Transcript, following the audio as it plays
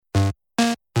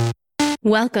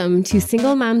Welcome to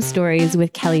Single Mom Stories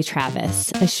with Kelly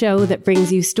Travis, a show that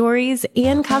brings you stories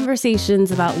and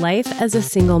conversations about life as a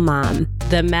single mom,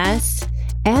 the mess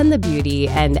and the beauty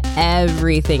and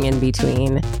everything in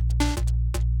between.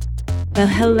 Well,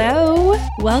 hello.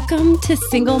 Welcome to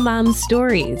Single Mom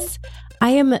Stories. I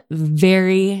am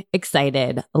very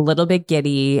excited, a little bit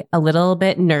giddy, a little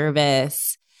bit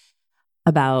nervous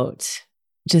about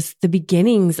just the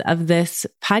beginnings of this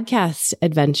podcast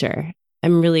adventure.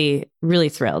 I'm really, really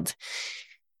thrilled.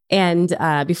 And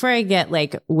before I get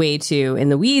way too in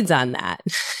the weeds on that,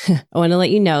 I want to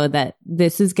let you know that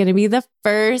this is going to be the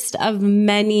first of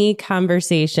many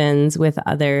conversations with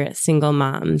other single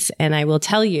moms. And I will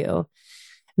tell you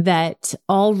that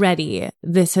already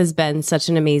this has been such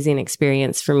an amazing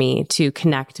experience for me to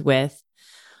connect with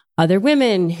other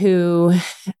women who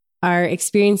are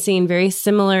experiencing very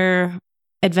similar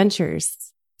adventures.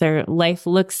 Their life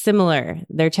looks similar.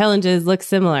 Their challenges look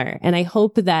similar. And I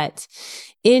hope that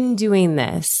in doing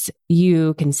this,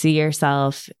 you can see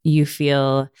yourself, you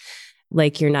feel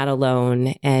like you're not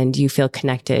alone, and you feel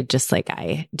connected just like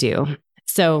I do.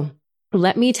 So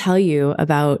let me tell you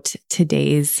about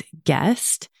today's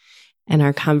guest and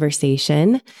our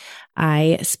conversation.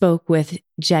 I spoke with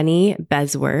Jeni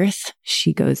Besworth.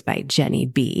 She goes by Jeni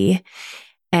B.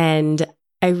 And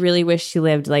I really wish she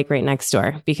lived right next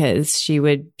door, because she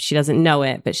doesn't know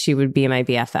it, but she would be my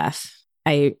BFF.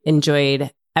 I enjoyed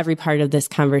every part of this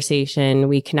conversation.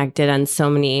 We connected on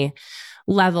so many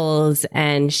levels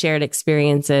and shared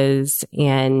experiences,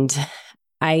 and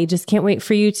I just can't wait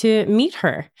for you to meet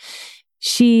her.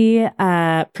 She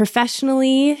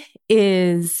professionally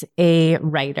is a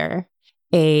writer,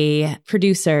 a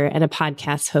producer, and a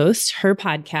podcast host. Her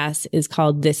podcast is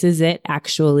called This Is It,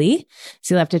 Actually.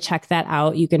 So you'll have to check that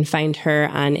out. You can find her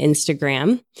on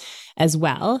Instagram as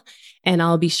well. And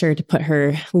I'll be sure to put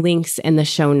her links in the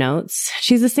show notes.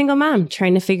 She's a single mom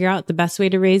trying to figure out the best way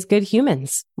to raise good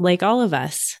humans, like all of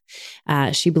us.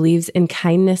 She believes in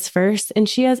kindness first, and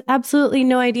she has absolutely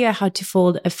no idea how to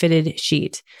fold a fitted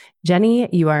sheet. Jeni,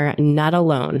 you are not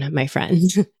alone, my friend.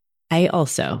 I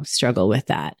also struggle with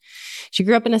that. She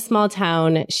grew up in a small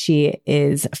town. She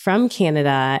is from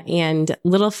Canada, and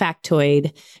little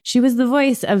factoid, she was the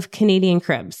voice of Canadian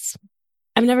Cribs.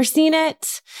 I've never seen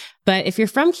it, but if you're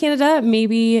from Canada,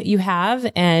 maybe you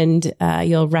have, and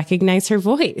you'll recognize her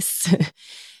voice.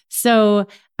 So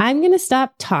I'm going to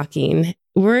stop talking.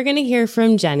 We're going to hear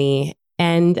from Jeni.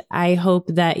 And I hope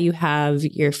that you have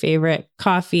your favorite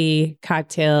coffee,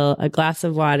 cocktail, a glass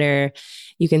of water.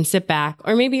 You can sit back,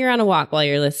 or maybe you're on a walk while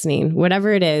you're listening.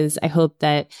 Whatever it is, I hope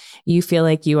that you feel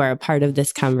like you are a part of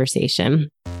this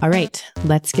conversation. All right,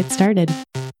 let's get started.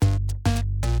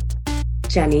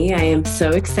 Jeni, I am so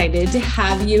excited to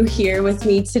have you here with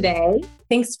me today.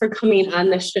 Thanks for coming on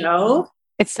the show.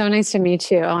 It's so nice to meet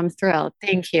you. Oh, I'm thrilled.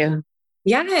 Thank you.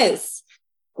 Yes.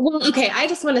 Well, okay, I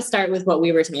just want to start with what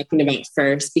we were talking about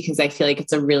first, because I feel like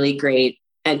it's a really great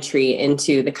entry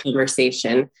into the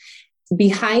conversation.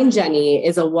 Behind Jeni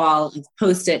is a wall of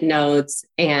Post-it notes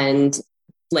and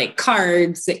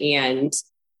cards and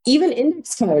even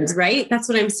index cards, right? That's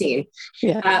what I'm seeing.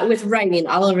 Yeah. With writing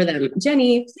all over them.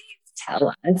 Jeni, please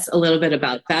tell us a little bit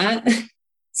about that.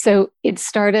 So it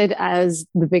started as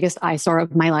the biggest eyesore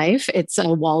of my life. It's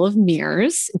a wall of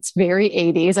mirrors. It's very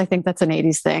 80s. I think that's an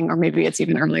 80s thing, or maybe it's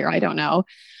even earlier. I don't know.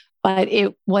 But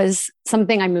it was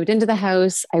something. I moved into the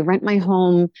house. I rent my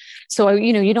home. So,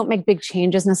 you don't make big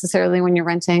changes necessarily when you're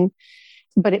renting,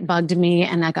 but it bugged me,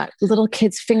 and I got little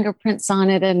kids' fingerprints on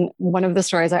it. And one of the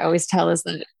stories I always tell is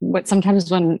that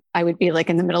sometimes when I would be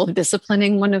in the middle of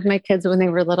disciplining one of my kids when they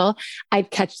were little,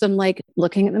 I'd catch them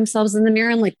looking at themselves in the mirror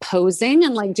and posing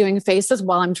and doing faces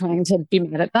while I'm trying to be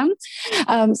mad at them.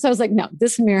 So I was like, no,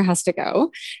 this mirror has to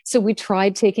go. So we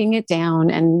tried taking it down,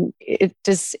 and it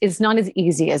just is not as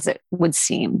easy as it would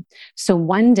seem. So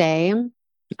one day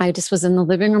I just was in the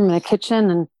living room, in the kitchen,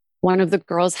 and one of the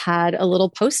girls had a little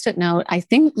Post-it note. I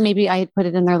think maybe I had put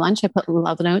it in their lunch. I put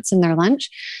love notes in their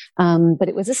lunch, but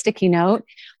it was a sticky note.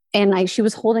 And she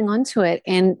was holding on to it.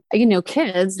 And,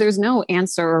 kids, there's no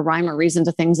answer or rhyme or reason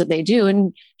to things that they do.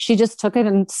 And she just took it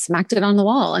and smacked it on the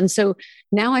wall. And so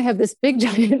now I have this big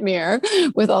giant mirror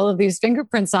with all of these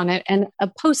fingerprints on it and a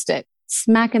Post-it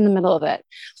smack in the middle of it.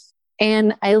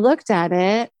 And I looked at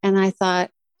it and I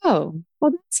thought, oh,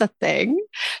 well, that's a thing.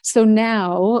 So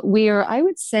now we are, I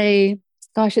would say,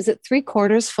 gosh, is it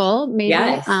 3/4 full? Maybe.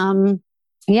 Yes.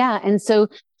 Yeah. And so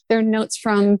there are notes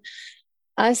from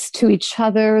us to each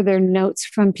other. They're notes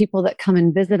from people that come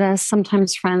and visit us.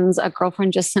 Sometimes friends. A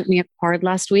girlfriend just sent me a card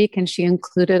last week and she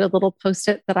included a little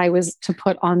post-it that I was to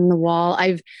put on the wall.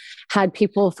 I've had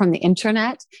people from the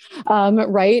internet,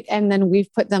 right? And then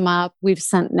we've put them up. We've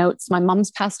sent notes. My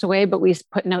mom's passed away, but we've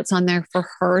put notes on there for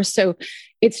her. So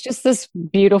it's just this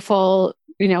beautiful,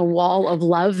 wall of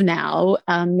love now,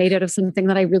 made out of something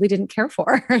that I really didn't care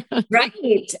for.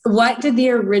 Right. What did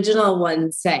the original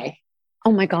one say?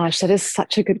 Oh my gosh, that is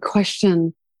such a good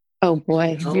question. Oh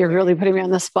boy, you're really putting me on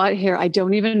the spot here. I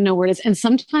don't even know where it is. And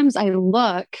sometimes I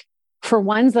look for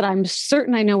ones that I'm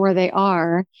certain I know where they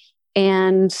are.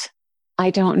 And I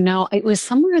don't know. It was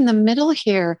somewhere in the middle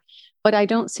here, but I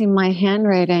don't see my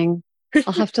handwriting.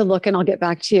 I'll have to look and I'll get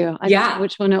back to you. I don't know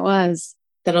which one it was.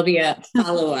 That'll be a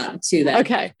follow-up to that.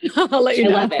 Okay. I'll let you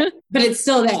know. I love it. But it's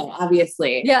still there,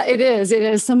 obviously. Yeah, it is. It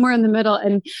is somewhere in the middle.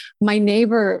 And my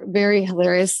neighbor, very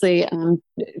hilariously,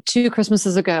 2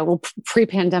 Christmases ago, well,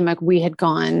 pre-pandemic, we had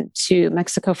gone to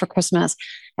Mexico for Christmas.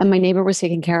 And my neighbor was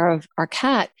taking care of our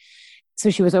cat.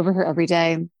 So she was over here every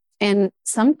day. And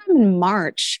sometime in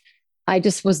March, I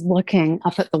just was looking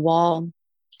up at the wall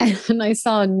and I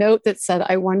saw a note that said,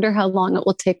 I wonder how long it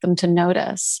will take them to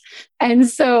notice. And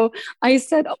so I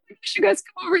said, oh my gosh, you guys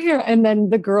come over here. And then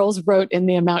the girls wrote in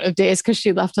the amount of days because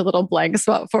she left a little blank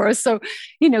spot for us. So,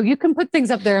 you can put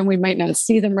things up there and we might not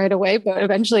see them right away, but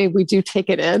eventually we do take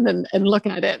it in and look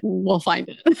at it and we'll find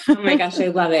it. Oh my gosh, I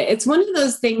love it. It's one of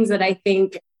those things that I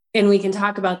think, and we can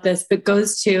talk about this, but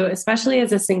goes to, especially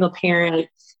as a single parent,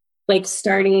 like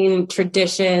starting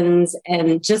traditions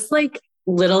and just like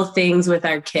little things with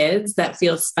our kids that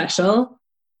feel special,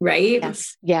 right?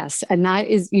 Yes. And that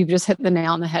is, you've just hit the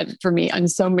nail on the head for me on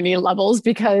so many levels,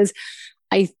 because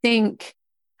I think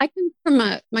I come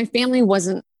from my family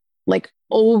wasn't like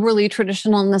overly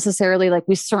traditional necessarily. Like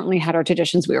we certainly had our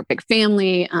traditions. We were a big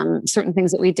family, certain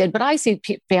things that we did, but I see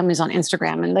families on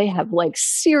Instagram and they have like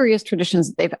serious traditions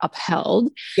that they've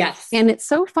upheld. Yes. And it's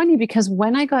so funny because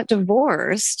when I got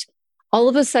divorced, all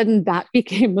of a sudden that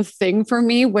became a thing for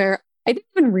me where I didn't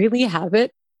even really have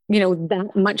it,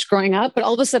 that much growing up, but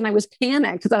all of a sudden I was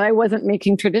panicked that I wasn't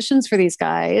making traditions for these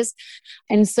guys.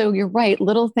 And so you're right.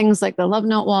 Little things like the love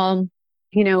note wall,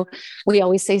 we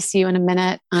always say, see you in a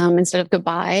minute, instead of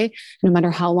goodbye, no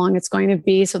matter how long it's going to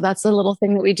be. So that's a little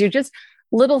thing that we do, just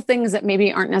little things that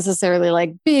maybe aren't necessarily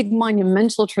like big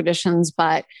monumental traditions,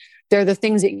 but they're the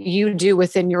things that you do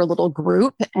within your little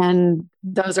group. And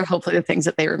those are hopefully the things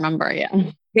that they remember.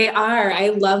 Yeah. They are. I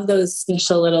love those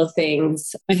special little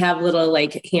things. I have little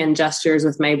like hand gestures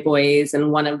with my boys,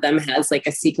 and one of them has like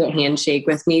a secret handshake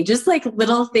with me. Just like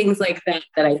little things like that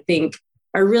I think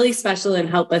are really special and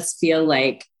help us feel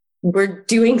like we're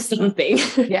doing something.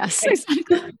 Yes,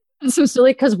 exactly. It's so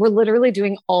silly because we're literally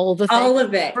doing all the things. All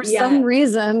of it. For some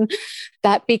reason,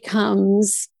 that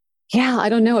becomes... Yeah, I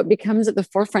don't know. It becomes at the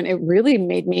forefront. It really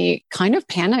made me kind of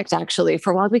panicked actually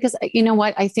for a while, because you know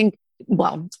what? I think,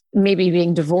 well, maybe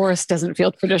being divorced doesn't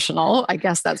feel traditional. I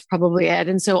guess that's probably it.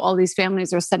 And so all these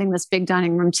families are setting this big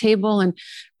dining room table and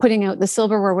putting out the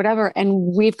silverware, whatever.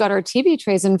 And we've got our TV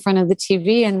trays in front of the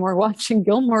TV and we're watching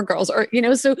Gilmore Girls, or,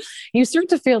 so you start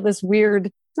to feel this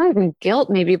weird, not even guilt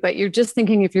maybe, but you're just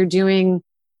thinking if you're doing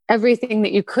everything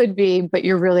that you could be, but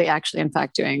you're really actually, in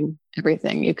fact, doing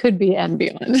everything you could be and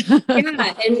beyond.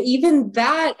 Yeah. And even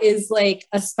that is like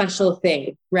a special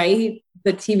thing, right?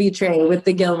 The TV tray with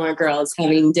the Gilmore Girls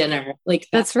having dinner. Like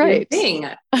that's right. Thing.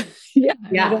 Yeah.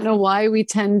 I don't know why we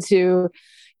tend to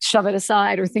shove it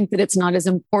aside or think that it's not as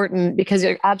important, because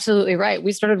you're absolutely right.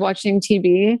 We started watching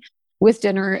TV with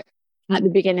dinner at the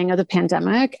beginning of the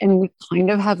pandemic, and we kind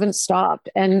of haven't stopped.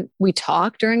 And we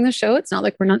talk during the show. It's not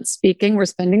like we're not speaking, we're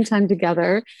spending time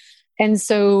together. And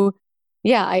so,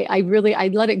 yeah, I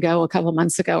let it go a couple of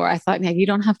months ago, where I thought, hey, you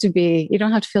don't have to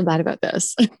feel bad about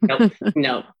this.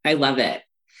 No, I love it.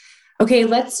 Okay.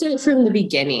 Let's start from the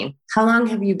beginning. How long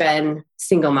have you been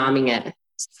single momming it?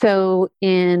 So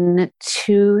in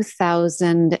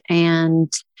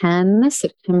 2010,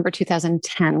 September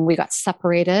 2010, we got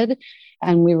separated.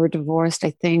 And we were divorced,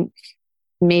 I think,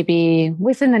 maybe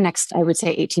within the next, I would say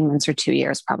 18 months or 2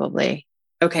 years, probably.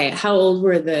 Okay. How old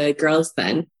were the girls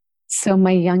then? So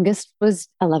my youngest was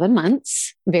 11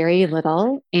 months, very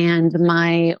little. And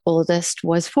my oldest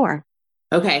was 4.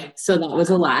 Okay. So that was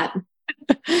a lot.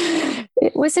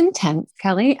 It was intense,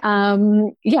 Kelly.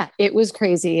 Yeah, it was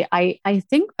crazy. I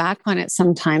think back on it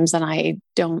sometimes and I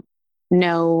don't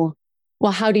know.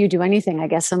 Well, how do you do anything, I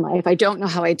guess, in life? I don't know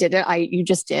how I did it. You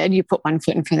just did. You put one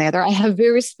foot in front of the other. I have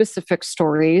very specific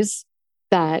stories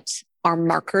that are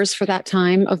markers for that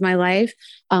time of my life.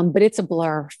 But it's a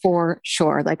blur for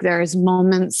sure. Like there's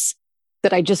moments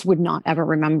that I just would not ever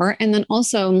remember. And then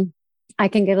also, I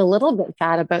can get a little bit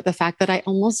sad about the fact that I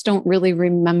almost don't really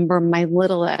remember my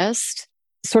littlest.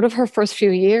 Sort of her first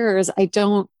few years, I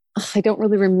don't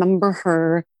really remember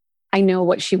her. I know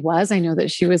what she was. I know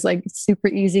that she was like super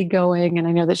easygoing, and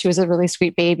I know that she was a really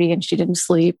sweet baby and she didn't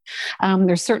sleep.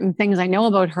 There's certain things I know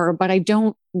about her, but I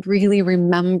don't really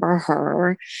remember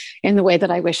her in the way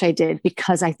that I wish I did,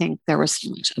 because I think there was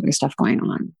so much other stuff going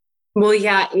on. Well,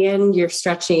 yeah. And you're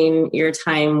stretching your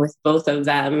time with both of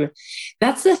them.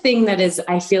 That's the thing that is,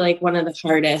 I feel like one of the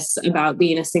hardest about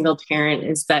being a single parent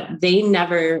is that they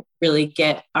never really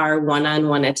get our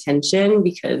one-on-one attention,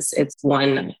 because it's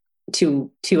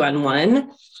two on one.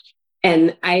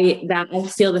 And I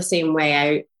feel the same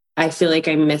way. I feel like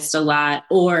I missed a lot,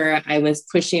 or I was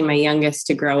pushing my youngest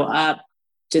to grow up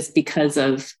just because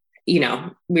of,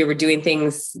 we were doing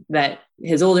things that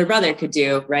his older brother could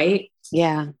do. Right.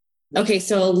 Yeah. Okay.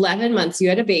 So 11 months, you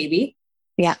had a baby.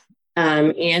 Yeah.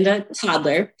 And a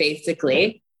toddler,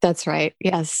 basically. That's right.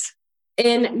 Yes.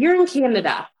 And you're in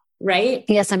Canada, right?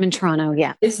 Yes. I'm in Toronto.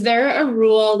 Yeah. Is there a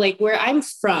rule, like where I'm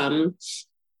from,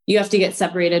 you have to get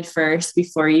separated first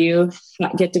before you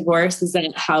get divorced? Is that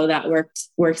how that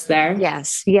works there?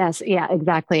 Yes. Yes. Yeah,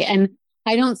 exactly. And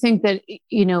I don't think that,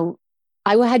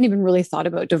 I hadn't even really thought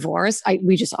about divorce.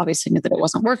 We just obviously knew that it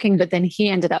wasn't working, but then he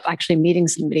ended up actually meeting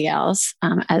somebody else,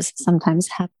 as sometimes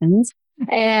happens.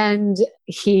 And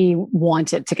he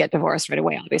wanted to get divorced right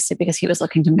away, obviously, because he was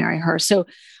looking to marry her. So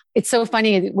it's so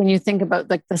funny when you think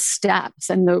about like the steps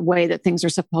and the way that things are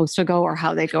supposed to go or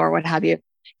how they go or what have you.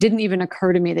 Didn't even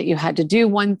occur to me that you had to do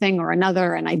one thing or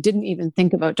another. And I didn't even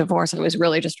think about divorce. I was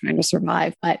really just trying to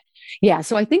survive. But yeah,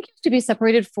 so I think you have to be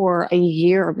separated for a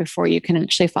year before you can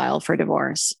actually file for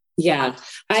divorce. Yeah.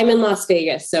 I'm in Las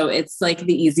Vegas, so it's like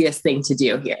the easiest thing to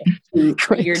do here.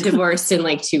 You're divorced in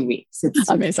like 2 weeks. It's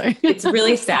amazing. It's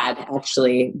really sad,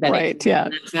 actually, that right. Yeah.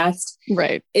 That fast.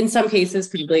 Right. In some cases,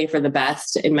 probably for the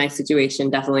best. In my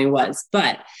situation, definitely was.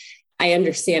 But I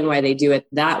understand why they do it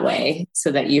that way,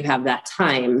 so that you have that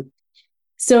time.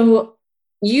 So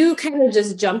you kind of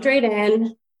just jumped right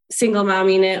in, single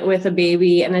momming it with a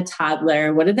baby and a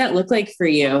toddler. What did that look like for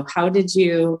you? How did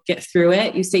you get through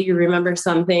it? You say you remember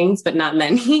some things, but not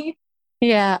many.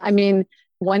 Yeah. I mean,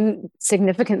 one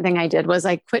significant thing I did was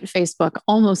I quit Facebook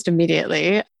almost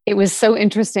immediately. It was so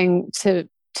interesting to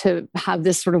have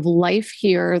this sort of life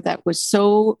here that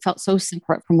felt so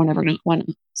separate from what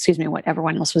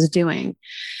everyone else was doing.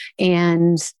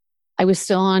 And I was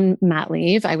still on mat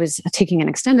leave. I was taking an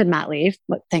extended mat leave,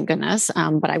 but thank goodness.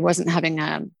 But I wasn't having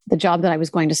the job that I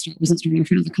was going to start wasn't starting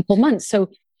for another couple of months. So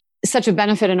such a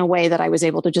benefit in a way that I was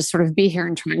able to just sort of be here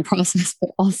and try and process,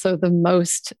 but also the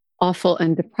most awful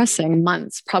and depressing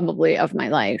months probably of my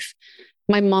life.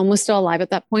 My mom was still alive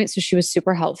at that point, so she was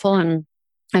super helpful. And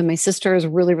my sister is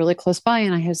really, really close by,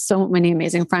 and I have so many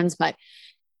amazing friends, but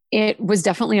it was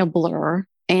definitely a blur.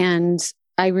 And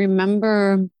I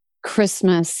remember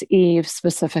Christmas Eve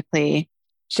specifically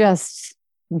just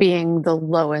being the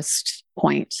lowest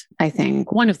point, I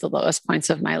think, one of the lowest points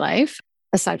of my life,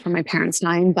 aside from my parents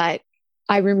dying. But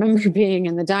I remember being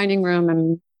in the dining room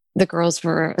and the girls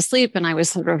were asleep, and I was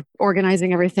sort of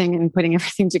organizing everything and putting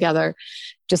everything together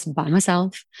just by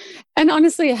myself. And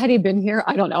honestly, had he been here,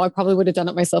 I don't know, I probably would have done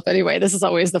it myself anyway. This is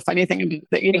always the funny thing about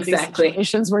that, exactly. These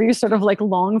situations where you sort of like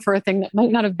long for a thing that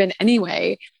might not have been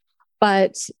anyway,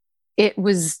 but it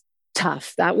was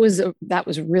tough. That was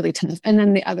really tough. And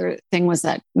then the other thing was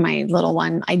that my little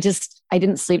one, I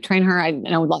didn't sleep train her. I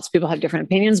know lots of people have different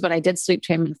opinions, but I did sleep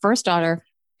train my first daughter,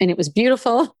 and it was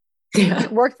beautiful. Yeah.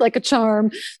 It worked like a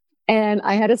charm. And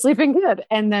I had a sleeping kid.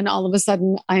 And then all of a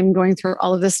sudden I'm going through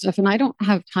all of this stuff and I don't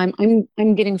have time.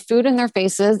 I'm getting food in their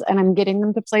faces and I'm getting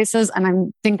them to places and I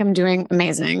think I'm doing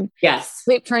amazing. Yes.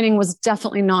 Sleep training was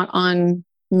definitely not on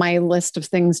my list of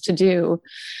things to do,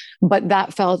 but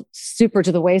that fell super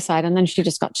to the wayside. And then she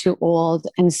just got too old.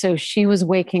 And so she was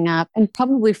waking up, and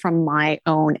probably from my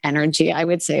own energy, I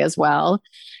would say as well,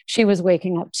 she was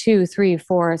waking up 2, 3,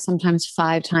 4, sometimes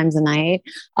 5 times a night.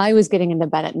 I was getting into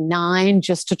bed at 9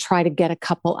 just to try to get a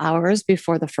couple hours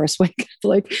before the first wake.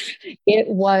 Like, it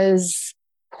was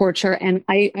torture. And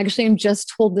I actually am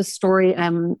just told this story. I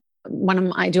do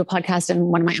a podcast, and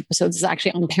one of my episodes is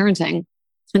actually on parenting.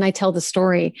 And I tell the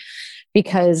story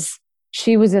because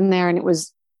she was in there and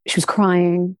she was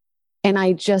crying. And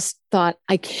I just thought,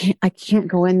 I can't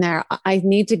go in there. I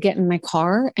need to get in my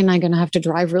car, and I'm going to have to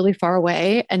drive really far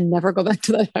away and never go back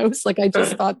to that house. Like, I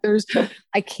just thought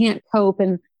I can't cope.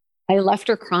 And I left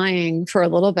her crying for a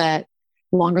little bit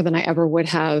longer than I ever would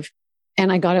have.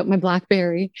 And I got out my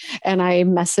BlackBerry and I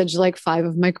messaged like 5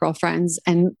 of my girlfriends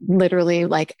and literally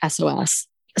like SOS.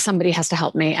 somebody has to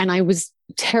help me. And I was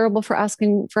terrible for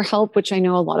asking for help, which I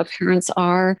know a lot of parents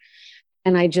are.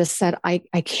 And I just said, I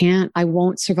can't, I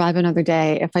won't survive another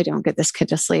day if I don't get this kid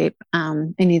to sleep. I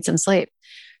need some sleep.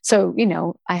 So,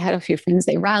 I had a few friends,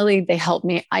 they rallied, they helped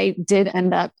me. I did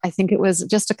end up, I think it was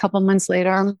just a couple months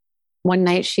later, one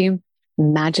night she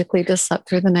magically just slept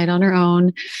through the night on her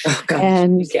own. Oh God,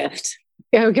 and gift.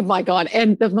 Oh my God.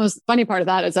 And the most funny part of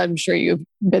that is, I'm sure you've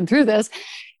been through this.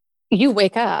 You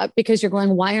wake up because you're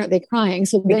going, why aren't they crying?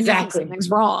 So then Exactly. something's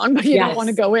wrong, but you don't want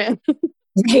to go in.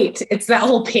 Right. It's that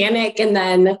whole panic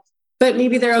but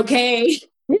maybe they're okay.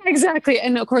 Yeah, exactly.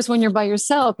 And of course, when you're by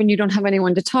yourself and you don't have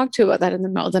anyone to talk to about that in the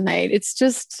middle of the night, it's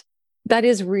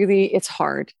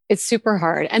hard. It's super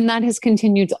hard. And that has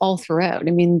continued all throughout.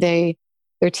 I mean,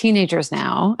 they're teenagers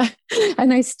now.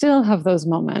 And I still have those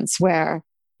moments where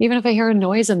even if I hear a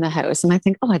noise in the house and I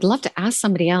think, oh, I'd love to ask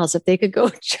somebody else if they could go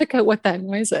check out what that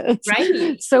noise is.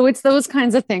 Right. So it's those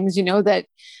kinds of things, that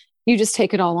you just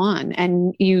take it all on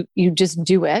and you just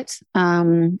do it.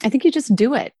 I think you just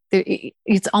do it.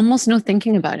 It's almost no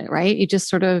thinking about it, right? You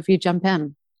just you jump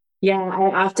in. Yeah.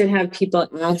 I often have people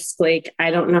ask, I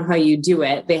don't know how you do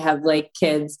it. They have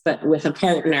kids, but with a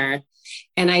partner.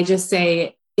 And I just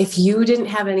say, if you didn't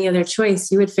have any other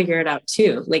choice, you would figure it out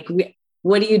too.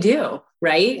 What do you do?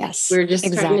 Right? Yes, we're just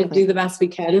trying to do the best we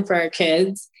can for our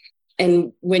kids.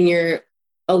 And when you're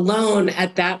alone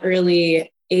at that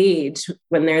early age,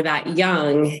 when they're that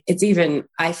young, it's even,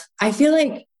 I feel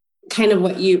like kind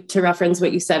of to reference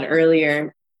what you said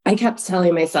earlier, I kept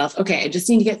telling myself, okay, I just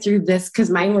need to get through this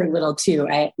because mine were little too.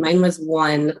 Mine was a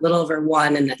little over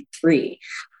 1 and then 3.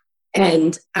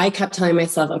 And I kept telling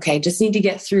myself, okay, I just need to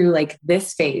get through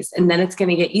this phase and then it's going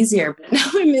to get easier. But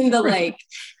now I'm in the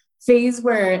phase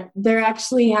where they're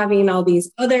actually having all these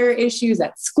other issues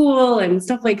at school and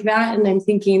stuff like that. And I'm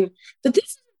thinking, but this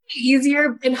is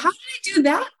easier. And how did I do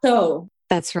that though?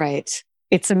 That's right.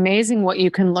 It's amazing what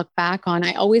you can look back on.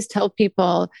 I always tell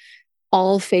people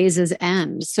all phases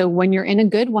end. So when you're in a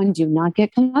good one, do not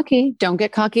get cocky. Don't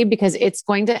get cocky because it's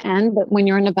going to end. But when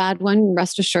you're in a bad one,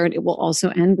 rest assured it will also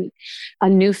end. But a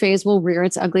new phase will rear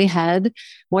its ugly head,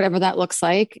 whatever that looks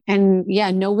like. And yeah,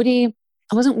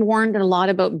 I wasn't warned a lot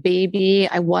about baby.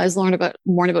 I was warned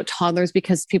about toddlers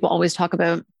because people always talk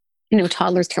about,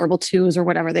 toddlers, terrible twos or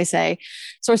whatever they say.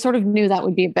 So I sort of knew that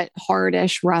would be a bit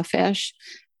hardish, roughish.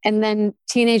 And then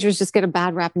teenagers just get a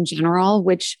bad rap in general,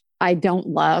 which I don't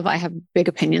love. I have big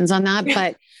opinions on that,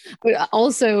 but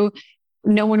also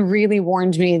no one really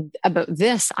warned me about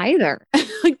this either.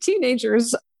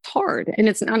 Teenagers, hard. And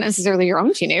it's not necessarily your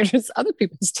own teenagers, other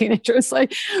people's teenagers,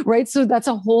 right? So that's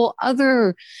a whole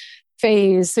other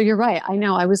phase. So you're right. I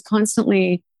know I was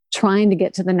constantly trying to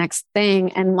get to the next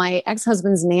thing. And my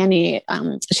ex-husband's nanny,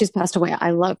 she's passed away.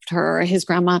 I loved her. His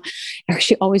grandma,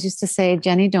 she always used to say,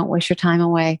 Jenny, don't waste your time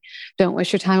away. Don't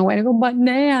waste your time away. And I go, but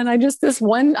Nan, I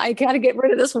got to get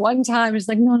rid of this one time. She's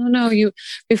like, no,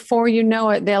 before you know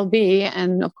it, they'll be.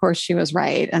 And of course she was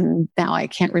right. And now I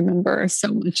can't remember so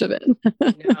much of it.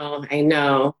 No, I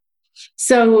know.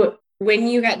 So when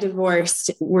you got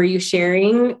divorced, were you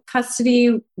sharing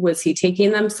custody? Was he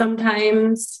taking them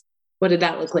sometimes? What did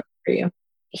that look like for you?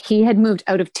 He had moved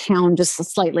out of town just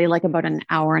slightly, about an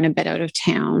hour and a bit out of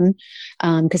town,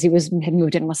 because had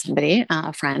moved in with somebody,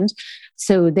 a friend.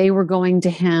 So they were going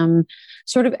to him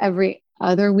sort of every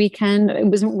other weekend. It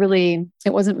wasn't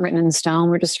written in stone.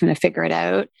 We're just trying to figure it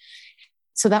out.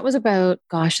 So that was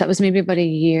that was maybe about a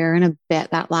year and a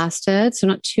bit that lasted. So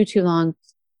not too long.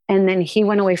 And then he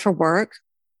went away for work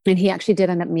and he actually did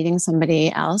end up meeting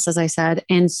somebody else, as I said.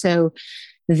 And so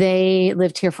they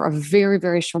lived here for a very,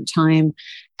 very short time.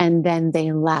 And then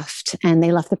they left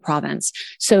the province.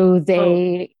 So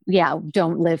they,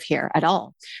 don't live here at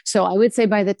all. So I would say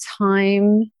by the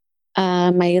time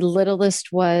my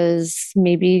littlest was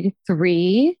maybe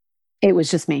 3, it was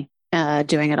just me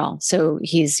doing it all. So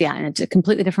he's, in a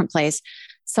completely different place.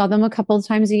 Saw them a couple of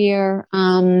times a year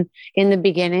in the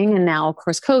beginning. And now, of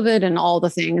course, COVID and all the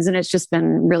things. And it's just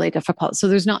been really difficult. So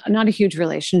there's not a huge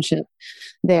relationship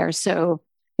there. So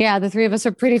yeah, the 3 of us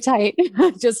are pretty tight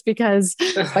just because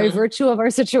by virtue of our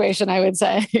situation, I would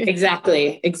say.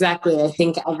 Exactly. I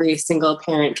think every single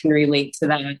parent can relate to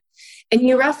that. And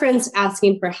you referenced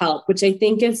asking for help, which I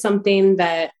think is something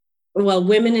that,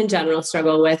 women in general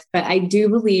struggle with, but I do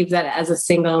believe that as a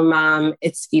single mom,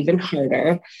 it's even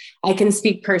harder. I can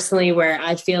speak personally where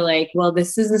I feel like,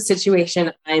 this is the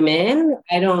situation I'm in.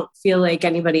 I don't feel like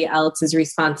anybody else is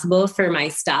responsible for my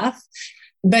stuff,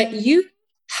 but you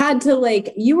had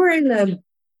to you were at a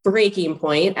breaking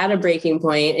point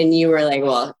and you were like,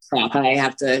 well, crap, I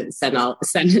have to send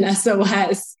an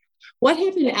SOS. What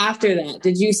happened after that?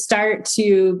 Did you start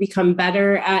to become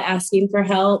better at asking for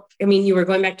help? I mean, you were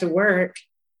going back to work.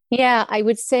 Yeah, I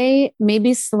would say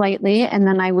maybe slightly, and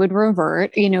then I would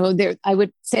revert. I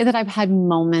would say that I've had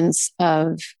moments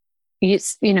of,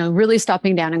 really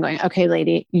stopping down and going, okay,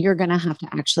 lady, you're going to have to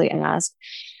actually ask.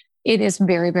 It is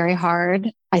very, very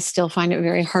hard. I still find it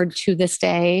very hard to this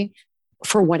day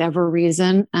for whatever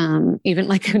reason. Even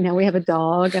like now we have a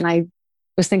dog, and I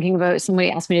was thinking about somebody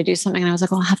asked me to do something and I was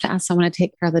like, well, I'll have to ask someone to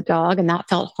take care of the dog. And that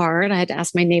felt hard. I had to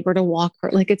ask my neighbor to walk her.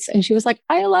 And she was like,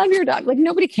 I love your dog. Like,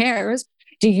 nobody cares.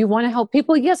 Do you want to help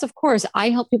people? Yes, of course.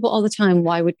 I help people all the time.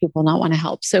 Why would people not want to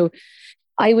help? So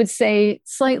I would say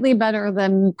slightly better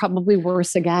than probably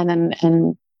worse again.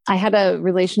 And I had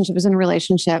was in a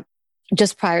relationship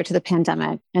just prior to the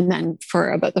pandemic. And then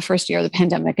for about the first year of the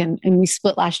pandemic, and we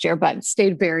split last year, but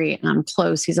stayed very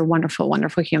close. He's a wonderful,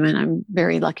 wonderful human. I'm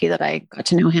very lucky that I got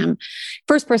to know him.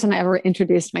 First person I ever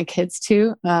introduced my kids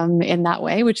to in that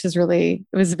way, which is it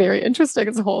was very interesting.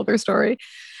 It's a whole other story.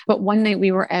 But one night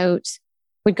we were out,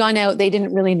 we'd gone out. They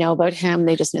didn't really know about him.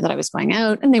 They just knew that I was going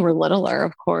out, and they were littler,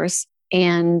 of course.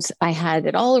 And I had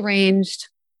it all arranged,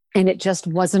 and it just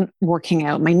wasn't working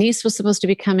out. My niece was supposed to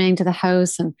be coming to the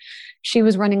house, and she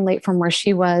was running late from where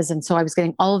she was. And so I was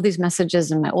getting all of these messages,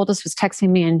 and my oldest was texting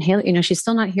me, and hey, she's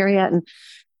still not here yet.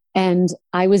 And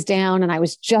I was down, and I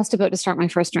was just about to start my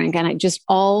first drink, and it just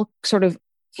all sort of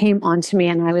came onto me.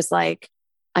 And I was like,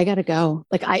 I got to go.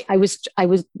 Like I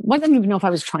didn't even know if I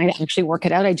was trying to actually work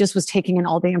it out. I just was taking in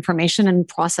all the information and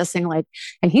processing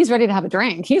and he's ready to have a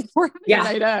drink. We're having a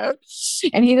night out,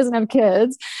 and he doesn't have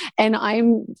kids, and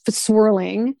I'm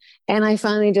swirling. And I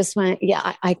finally just went,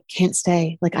 I can't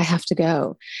stay. Like, I have to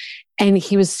go. And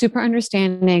he was super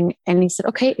understanding. And he said,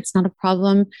 okay, it's not a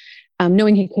problem.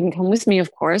 Knowing he couldn't come with me,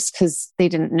 of course, because they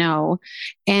didn't know.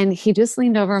 And he just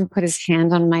leaned over and put his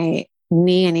hand on my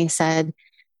knee, and he said,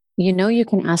 you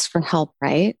can ask for help,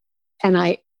 right? And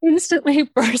I instantly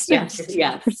burst into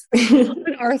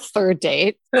our third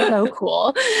date. So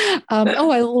cool.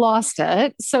 I lost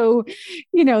it. So,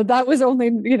 that was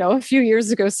only, a few years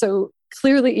ago. So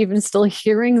clearly, even still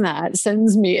hearing that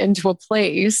sends me into a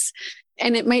place.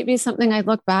 And it might be something I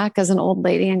look back as an old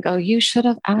lady and go, you should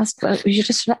have asked, you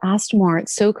just should have asked more.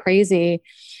 It's so crazy.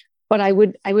 But I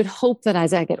would hope that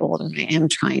as I get older, I am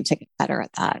trying to get better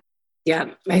at that.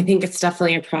 Yeah, I think it's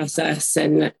definitely a process,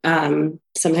 and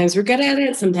sometimes we're good at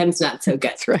it, sometimes not so good.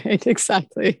 That's right,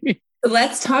 exactly.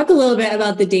 Let's talk a little bit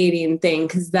about the dating thing,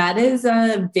 because that is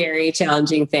a very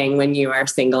challenging thing when you are a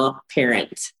single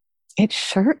parent. It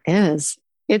sure is.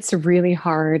 It's really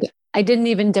hard. I didn't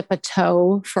even dip a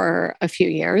toe for a few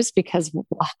years because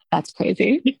that's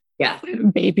crazy. Yeah,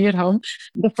 baby at home.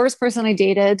 The first person I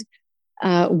dated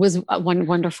was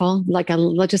wonderful,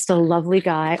 just a lovely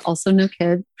guy, also no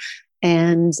kids.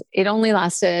 And it only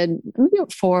lasted maybe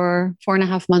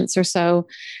 4.5 months or so.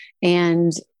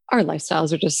 And our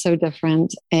lifestyles are just so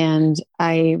different. And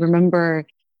I remember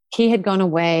he had gone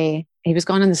away. He was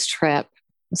gone on this trip,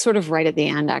 sort of right at the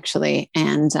end, actually.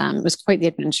 And it was quite the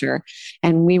adventure.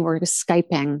 And we were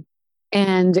Skyping,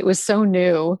 and it was so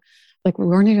new. Like, we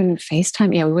weren't even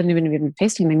FaceTime. Yeah, we wouldn't even been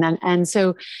FaceTiming then. And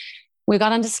so we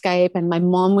got onto Skype, and my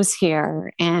mom was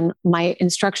here, and my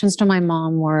instructions to my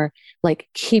mom were like,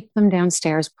 keep them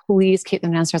downstairs. Please keep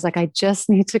them downstairs. Like, I just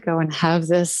need to go and have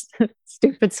this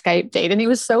stupid Skype date. And he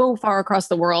was so far across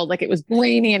the world. Like, it was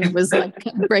rainy, and it was like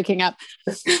breaking up.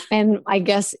 And I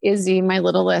guess Izzy, my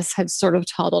littlest, had sort of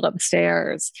toddled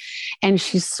upstairs, and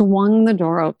she swung the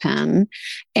door open,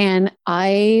 and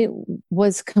I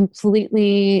was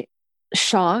completely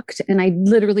shocked, and I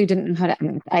literally didn't know how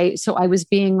to act. So I was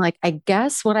being like, I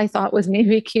guess what I thought was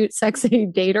maybe a cute, sexy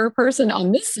dater person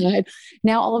on this side.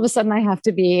 Now all of a sudden I have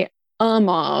to be a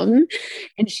mom.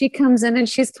 And she comes in, and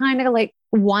she's kind of like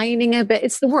whining a bit.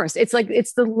 It's the worst. It's like,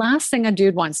 it's the last thing a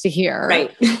dude wants to hear.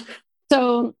 Right.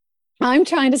 So I'm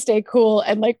trying to stay cool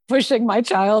and like pushing my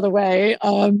child away.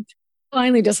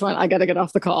 Finally just went, I got to get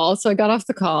off the call. So I got off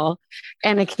the call,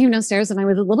 and I came downstairs, and I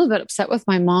was a little bit upset with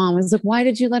my mom. I was like, why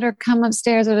did you let her come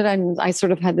upstairs? And I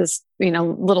sort of had this,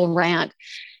 little rant.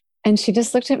 And she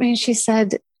just looked at me and she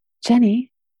said, Jeni,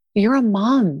 you're a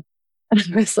mom. And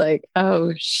I was like,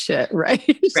 oh shit. Right.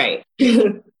 Right.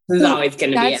 There's always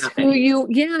going to be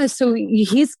happening. So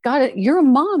he's got it. You're a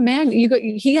mom, man.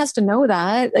 He has to know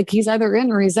that. Like, he's either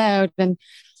in or he's out. And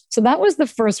so that was the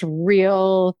first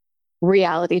real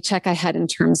reality check I had in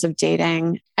terms of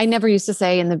dating. I never used to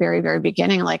say in the very, very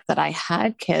beginning, like, that I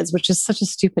had kids, which is such a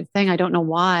stupid thing. I don't know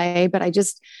why, but I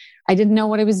didn't know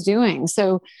what I was doing.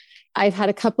 So I've had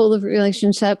a couple of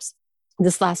relationships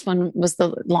this last one was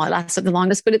lasted the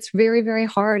longest, but it's very, very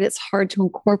hard. It's hard to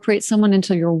incorporate someone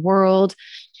into your world,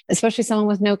 especially someone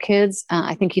with no kids.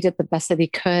 I think he did the best that he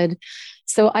could.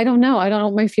 So I don't know. I don't know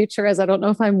what my future is. I don't know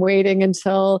if I'm waiting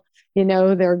until,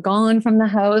 they're gone from the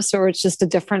house or it's just a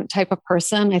different type of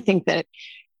person. I think that,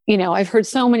 I've heard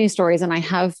so many stories, and I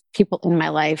have people in my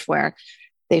life where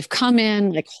they've come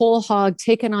in like whole hog,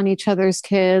 taken on each other's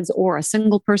kids, or a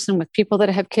single person with people that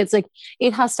have kids. Like,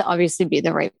 it has to obviously be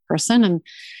the right person. And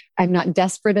I'm not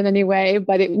desperate in any way,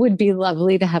 but it would be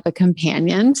lovely to have a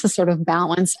companion to sort of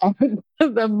balance out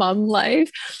the mom life.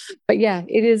 But yeah,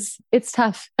 it's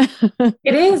tough.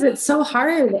 It is. It's so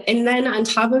hard. And then on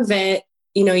top of it,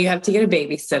 you have to get a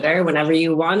babysitter whenever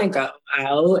you want to go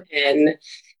out, and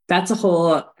that's a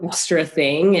whole extra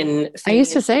thing. And I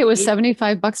used to say it was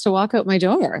 $75 to walk out my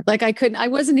door. Like, I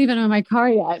wasn't even in my car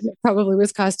yet. It probably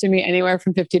was costing me anywhere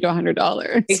from $50 to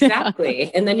 $100.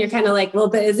 Exactly. And then you're kind of like, well,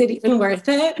 but is it even worth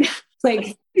it?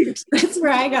 Like, that's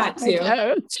where I got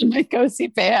to. My go-see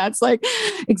pants. Like,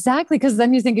 exactly. Because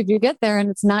then you think if you get there and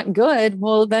it's not good,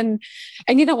 well then,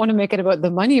 and you don't want to make it about the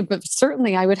money, but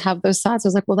certainly I would have those thoughts. I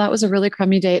was like, well, that was a really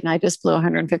crummy date and I just blew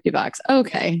 $150.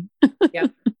 Okay. Yeah.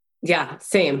 Yeah.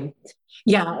 Same.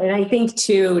 Yeah. And I think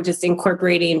too, just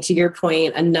incorporating, to your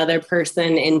point, another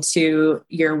person into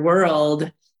your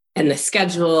world and the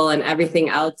schedule and everything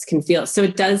else can feel. So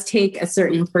it does take a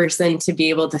certain person to be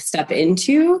able to step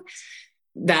into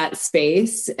that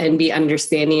space and be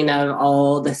understanding of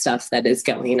all the stuff that is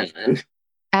going on.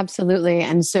 Absolutely.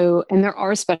 And there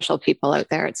are special people out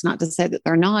there. It's not to say that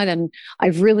they're not. And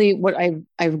I've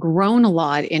grown a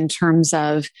lot in terms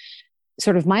of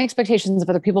sort of my expectations of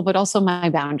other people, but also my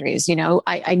boundaries.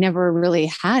 I never really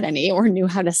had any or knew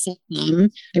how to set them.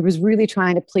 I was really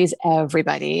trying to please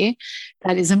everybody.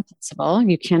 That is impossible.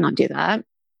 You cannot do that.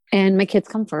 And my kids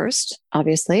come first,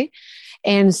 obviously.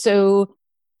 And so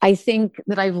I think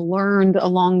that I've learned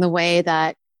along the way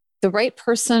that the right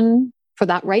person for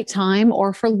that right time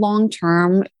or for long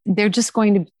term, they're just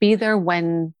going to be there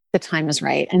when the time is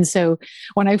right. And so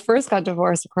when I first got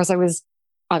divorced, of course, I was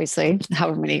obviously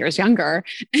however many years younger.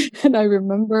 And I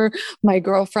remember my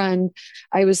girlfriend,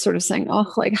 I was sort of saying,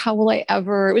 oh, like, how will I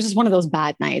ever, it was just one of those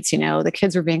bad nights, the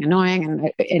kids were being annoying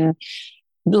and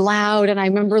loud. And I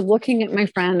remember looking at my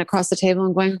friend across the table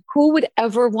and going, who would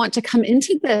ever want to come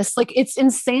into this? Like, it's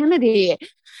insanity.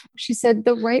 She said,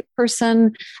 the right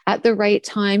person at the right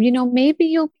time, maybe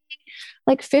you'll be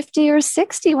like 50 or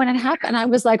 60 when it happened. I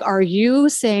was like, are you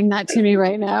saying that to me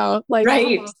right now? Like,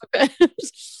 right.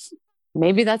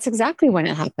 Maybe that's exactly when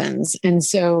it happens. And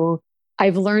so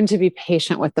I've learned to be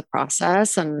patient with the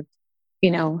process. And,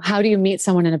 how do you meet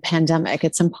someone in a pandemic?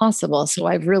 It's impossible. So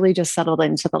I've really just settled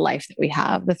into the life that we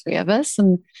have, the three of us.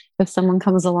 And if someone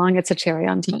comes along, it's a cherry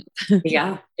on top.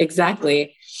 Yeah,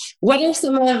 exactly. What are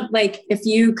some of, like, if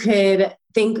you could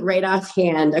think right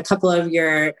offhand, a couple of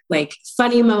your like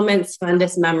funny moments,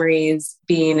 fondest memories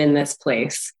being in this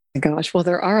place? Gosh, well,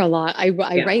 there are a lot. I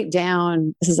write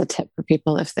down, this is a tip for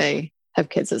people if they have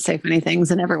kids that say funny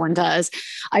things, and everyone does.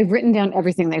 I've written down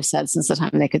everything they've said since the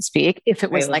time they could speak. If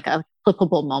it was like a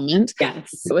clippable moment,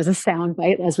 yes, it was a sound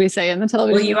bite, as we say in the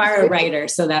television. Well, you are a writer,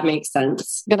 so that makes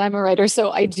sense. But I'm a writer,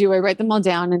 so I write them all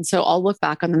down. And so I'll look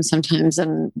back on them sometimes.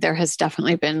 And there has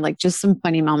definitely been like just some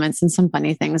funny moments and some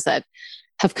funny things that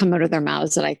have come out of their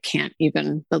mouths that I can't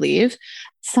even believe.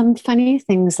 Some funny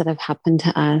things that have happened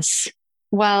to us.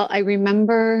 Well, I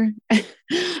remember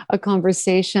a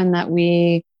conversation that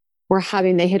we were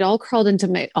having. They had all crawled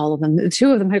into all of them. The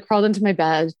two of them had crawled into my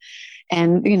bed,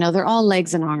 and, they're all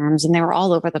legs and arms, and they were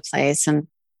all over the place. And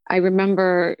I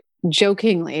remember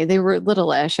jokingly, they were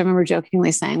littleish. I remember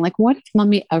jokingly saying, like, what if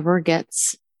mommy ever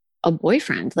gets a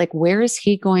boyfriend? Like, where's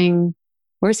he going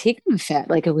to fit?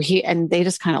 Like, and they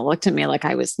just kind of looked at me like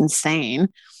I was insane.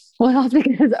 Well, he'll have to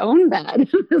get his own bed.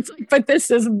 It's like, but this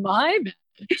is my bed.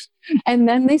 And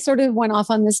then they sort of went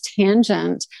off on this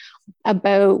tangent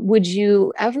about, would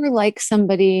you ever like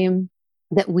somebody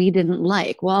that we didn't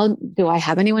like? Well, do I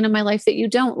have anyone in my life that you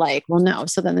don't like? Well, no.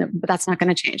 So then, but that's not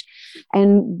going to change.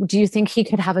 And do you think he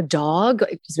could have a dog?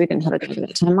 Because we didn't have a dog at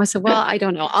that time. I said, well, I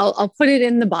don't know. I'll put it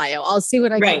in the bio. I'll see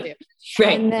what I can do.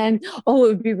 Right. And then, it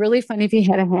would be really funny if he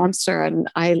had a hamster. And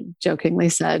I jokingly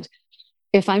said,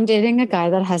 if I'm dating a guy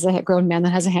that has a grown man that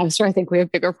has a hamster, I think we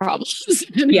have bigger problems.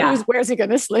 And where's he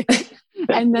going to sleep?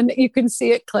 And then you can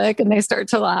see it click and they start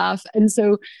to laugh. And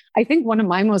so I think one of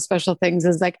my most special things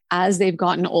is like, as they've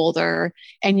gotten older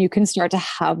and you can start to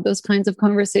have those kinds of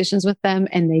conversations with them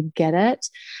and they get it,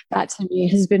 that to me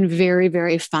has been very,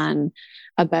 very fun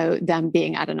about them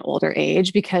being at an older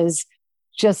age, because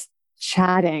just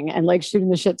chatting and like shooting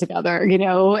the shit together,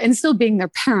 and still being their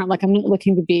parent. Like I'm not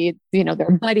looking to be,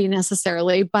 their buddy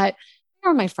necessarily, but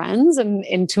are my friends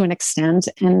and to an extent.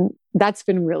 And that's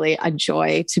been really a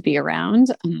joy to be around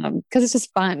because it's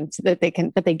just fun that they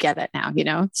get it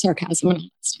now, sarcasm.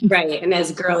 And right. And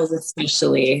as girls,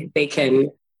 especially, they can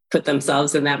put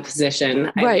themselves in that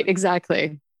position. Right.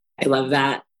 Exactly. I love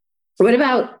that. What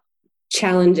about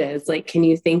challenges? Like, can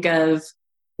you think of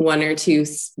one or two,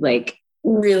 like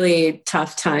really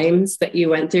tough times that you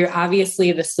went through?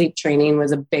 Obviously the sleep training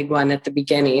was a big one at the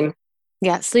beginning.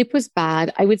 Yeah, sleep was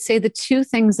bad. I would say the two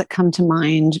things that come to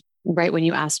mind right when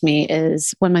you asked me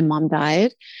is when my mom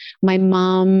died. My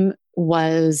mom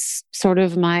was sort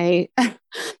of my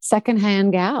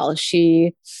secondhand gal.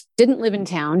 She didn't live in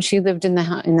town. She lived in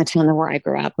the town where I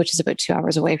grew up, which is about 2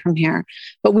 hours away from here.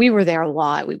 But we were there a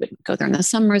lot. We would go there in the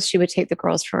summers. She would take the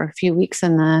girls for a few weeks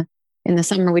in the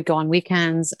summer. We'd go on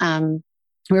weekends.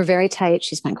 We were very tight.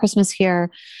 She spent Christmas here.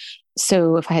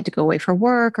 So if I had to go away for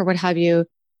work or what have you,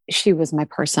 she was my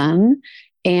person.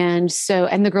 And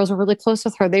the girls were really close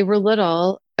with her. They were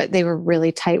little, but they were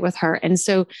really tight with her. And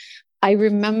so I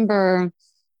remember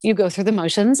you go through the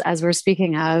motions, as we're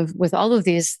speaking of, with all of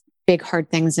these big, hard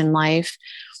things in life.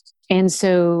 And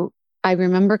so I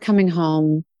remember coming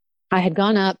home. I had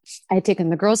gone up. I had taken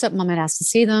the girls up. Mom had asked to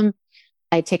see them.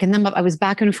 I'd taken them up. I was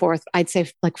back and forth, I'd say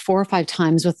like 4 or 5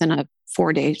 times within a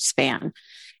 4-day span.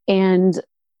 And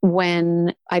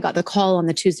when I got the call on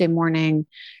the Tuesday morning,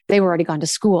 they were already gone to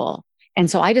school.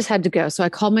 And so I just had to go. So I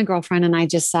called my girlfriend and I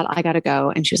just said, I got to go.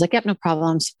 And she was like, yep, no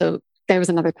problem. So there was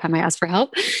another time I asked for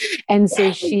help. And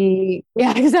so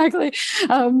yeah, exactly.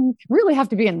 Really have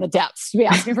to be in the depths to be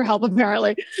asking for help,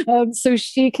 apparently. So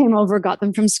she came over, got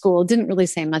them from school, didn't really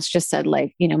say much, just said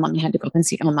like, Mommy had to go up and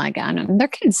see Oma again. And they're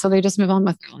kids, so they just move on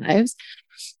with their lives.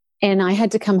 And I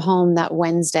had to come home that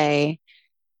Wednesday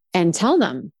and tell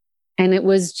them. And it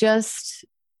was just,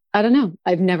 I don't know.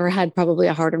 I've never had probably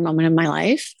a harder moment in my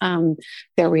life.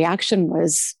 Their reaction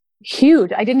was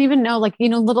huge. I didn't even know,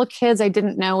 little kids, I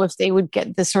didn't know if they would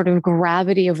get the sort of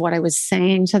gravity of what I was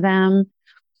saying to them,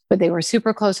 but they were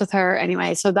super close with her.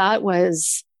 Anyway, so that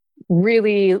was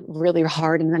really, really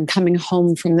hard. And then coming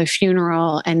home from the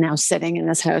funeral and now sitting in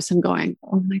this house and going,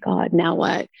 oh my God, now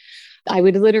what? I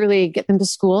would literally get them to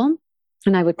school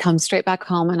and I would come straight back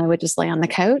home and I would just lay on the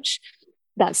couch.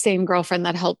 That same girlfriend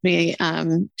that helped me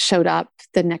showed up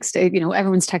the next day.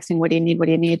 Everyone's texting, what do you need? What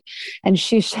do you need? And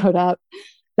she showed up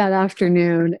that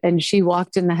afternoon and she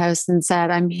walked in the house and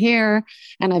said, I'm here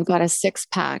and I've got a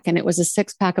 6-pack. And it was a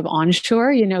 6-pack of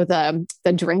Onshore,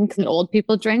 the drink that old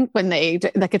people drink when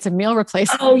that gets a meal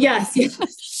replacement. Oh, yes.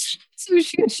 Yes. So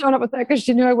she had shown up with that because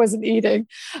she knew I wasn't eating.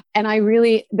 And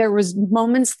there was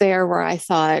moments there where I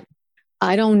thought,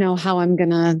 I don't know how I'm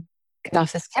going to get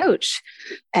off this couch.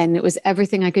 And it was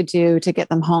everything I could do to get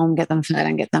them home, get them fed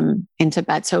and get them into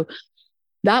bed. So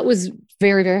that was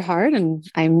very, very hard. And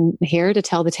I'm here to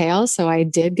tell the tale. So I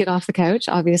did get off the couch,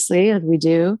 obviously, as we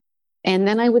do. And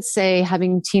then I would say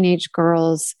having teenage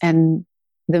girls and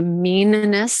the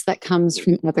meanness that comes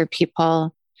from other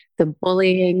people, the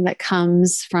bullying that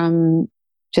comes from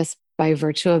just by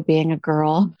virtue of being a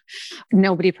girl,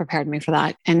 nobody prepared me for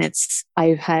that. And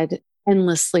I've had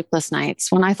endless sleepless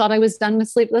nights when I thought I was done with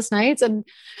sleepless nights. And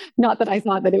not that I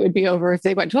thought that it would be over if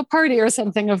they went to a party or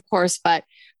something, of course, but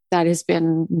that has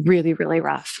been really, really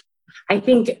rough. I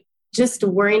think just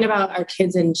worrying about our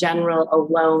kids in general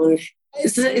alone,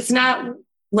 it's not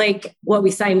like what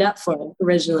we signed up for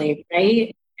originally,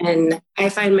 right? And I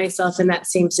find myself in that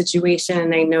same situation.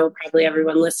 And I know probably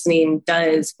everyone listening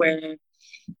does, where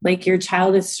like your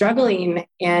child is struggling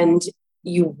and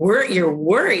you're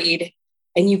worried.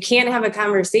 And you can't have a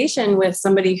conversation with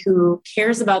somebody who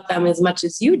cares about them as much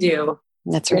as you do.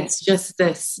 That's right. It's just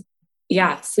this,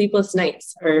 sleepless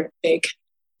nights are big.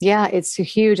 Yeah, it's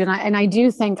huge. And I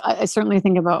do think, I certainly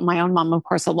think about my own mom, of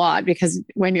course, a lot, because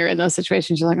when you're in those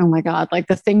situations, you're like, oh my God, like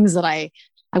the things that I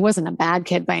wasn't a bad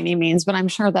kid by any means, but I'm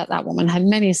sure that woman had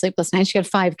many sleepless nights. She had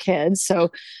 5 kids.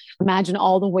 So imagine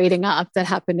all the waiting up that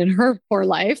happened in her poor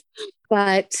life.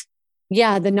 But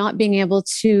yeah, the not being able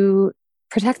to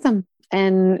protect them.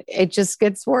 And it just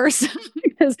gets worse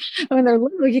because when they're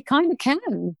little, you kind of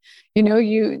can,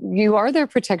 you are their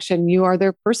protection. You are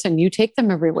their person. You take them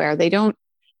everywhere.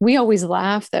 We always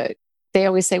laugh that they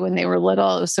always say when they were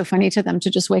little, it was so funny to them to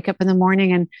just wake up in the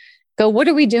morning and go, what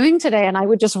are we doing today? And I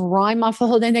would just rhyme off the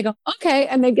whole day and they go, okay.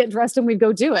 And they get dressed and we'd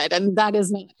go do it. And that is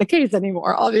not the case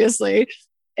anymore, obviously.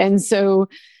 And so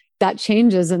that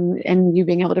changes and you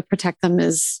being able to protect them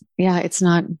is, it's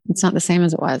not the same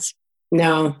as it was.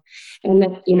 No. And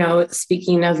then,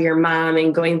 speaking of your mom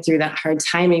and going through that hard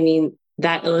time, I mean,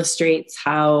 that illustrates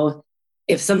how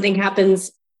if something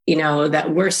happens,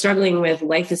 that we're struggling with,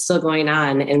 life is still going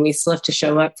on and we still have to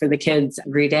show up for the kids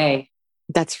every day.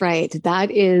 That's right.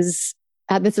 This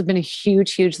has been a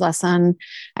huge, huge lesson.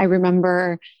 I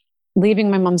remember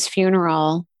leaving my mom's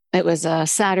funeral. It was a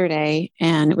Saturday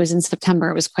and it was in September.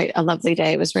 It was quite a lovely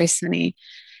day. It was very sunny.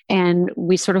 And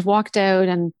we sort of walked out,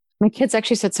 and my kids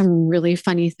actually said some really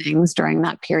funny things during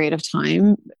that period of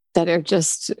time that are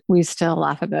just, we still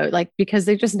laugh about, like, because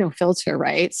there's just no filter,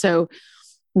 right? So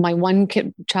my one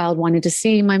child wanted to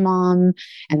see my mom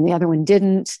and the other one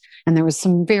didn't. And there was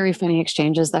some very funny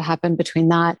exchanges that happened between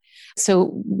that.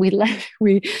 So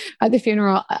at the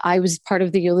funeral, I was part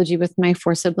of the eulogy with my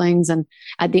 4 siblings. And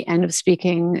at the end of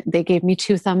speaking, they gave me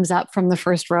 2 thumbs up from the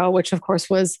first row, which of course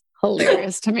was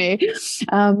hilarious to me.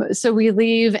 So we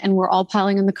leave and we're all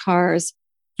piling in the cars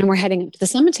and we're heading up to the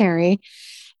cemetery.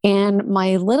 And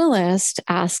my littlest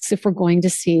asks if we're going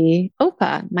to see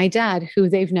Opa, my dad, who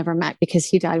they've never met because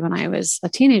he died when I was a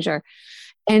teenager.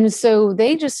 And so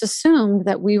they just assumed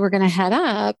that we were going to head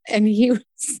up, and he was,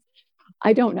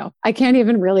 I don't know. I can't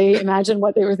even really imagine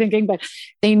what they were thinking, but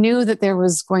they knew that there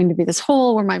was going to be this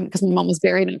hole because my mom was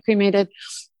buried and cremated.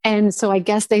 And so I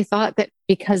guess they thought that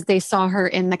because they saw her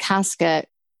in the casket,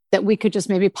 that we could just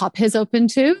maybe pop his open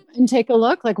too and take a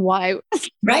look. Like, why?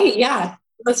 Right. Yeah.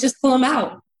 Let's just pull him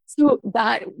out. So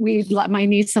that my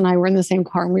niece and I were in the same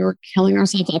car and we were killing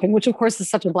ourselves laughing, which of course is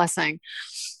such a blessing.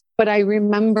 But I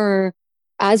remember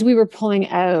as we were pulling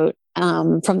out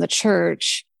from the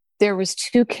church, there was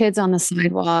 2 kids on the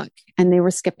sidewalk and they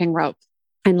were skipping rope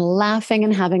and laughing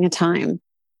and having a time.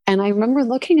 And I remember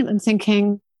looking at them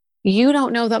thinking, you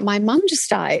don't know that my mom just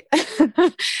died.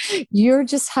 You're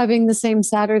just having the same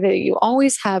Saturday that you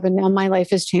always have. And now my life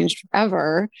has changed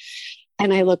forever.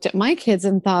 And I looked at my kids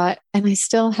and thought, and I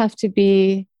still have to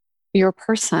be your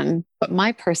person, but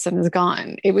my person is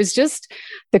gone. It was just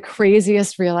the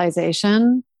craziest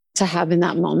realization to have in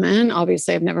that moment.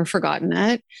 Obviously, I've never forgotten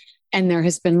it. And there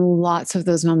has been lots of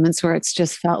those moments where it's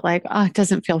just felt like, oh, it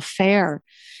doesn't feel fair,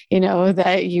 I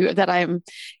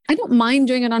don't mind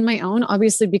doing it on my own,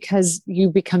 obviously, because you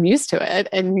become used to it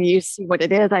and you see what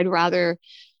it is. I'd rather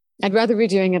be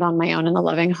doing it on my own in a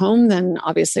loving home than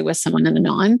obviously with someone in a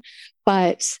non.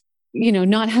 But,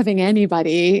 not having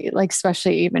anybody, like,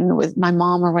 especially even with my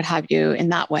mom or what have you in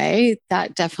that way,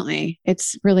 that definitely,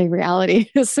 it's really reality.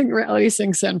 Reality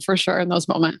sinks in for sure in those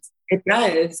moments. It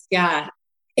does. Yeah.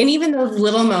 And even those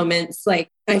little moments, like,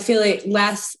 I feel like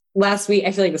last week,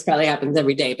 I feel like this probably happens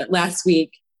every day, but last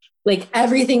week, like,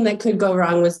 everything that could go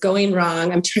wrong was going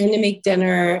wrong. I'm trying to make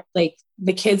dinner. Like,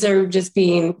 the kids are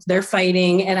they're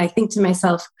fighting. And I think to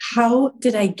myself, how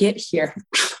did I get here?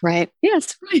 Right.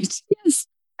 Yes. Right. Yes.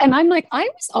 And I'm like, I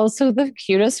was also the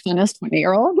cutest, funnest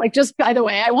 20-year-old. Like, just by the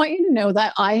way, I want you to know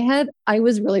that I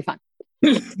was really fun.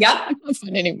 Yeah. I'm not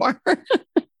fun anymore.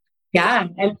 Yeah.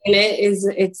 And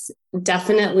it's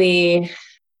definitely,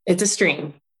 it's a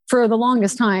stream. For the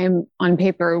longest time on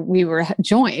paper, we were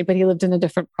joined, but he lived in a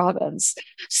different province.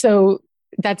 So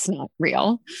that's not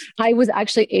real. I was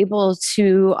actually able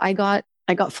to, I got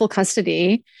full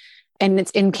custody, and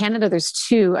it's in Canada. There's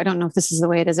 2. I don't know if this is the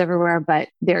way it is everywhere, but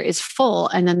there is full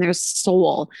and then there's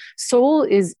sole. Sole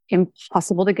is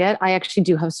impossible to get. I actually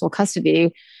do have sole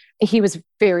custody. He was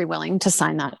very willing to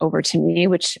sign that over to me,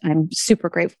 which I'm super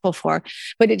grateful for.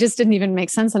 But it just didn't even make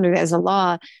sense under as a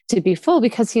law to be full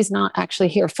because he's not actually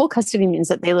here. Full custody means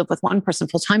that they live with one person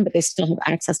full time, but they still have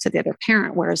access to the other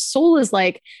parent. Whereas sole is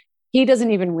like, he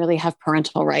doesn't even really have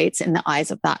parental rights in the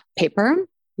eyes of that paper.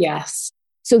 Yes.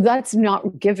 So that's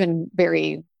not given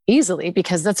very easily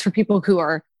because that's for people who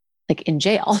are like in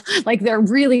jail, like they're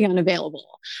really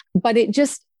unavailable. But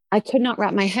I could not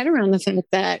wrap my head around the fact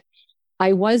that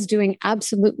I was doing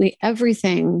absolutely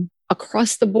everything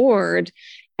across the board.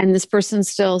 And this person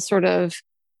still sort of,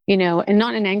 and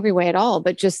not in an angry way at all,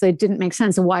 but just they didn't make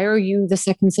sense. Why are you the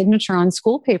second signature on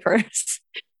school papers?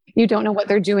 You don't know what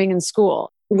they're doing in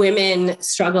school. Women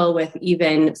struggle with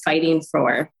even fighting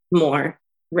for more,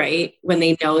 right? When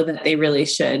they know that they really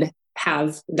should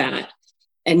have that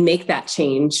and make that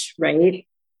change, right?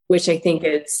 Which I think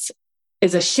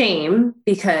is a shame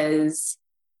because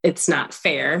it's not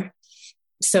fair.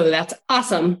 So that's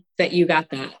awesome that you got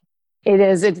that. It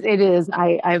is. It is.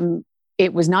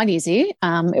 It was not easy.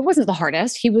 It wasn't the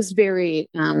hardest. He was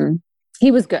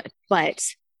he was good, but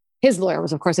his lawyer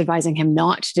was, of course, advising him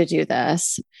not to do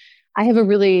this. I have a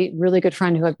really, really good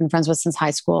friend who I've been friends with since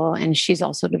high school, and she's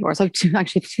also divorced. I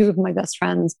have two of my best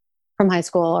friends from high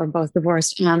school are both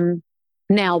divorced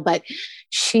now, but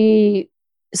she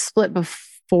split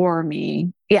before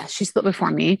me. Yeah, she split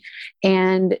before me.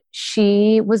 And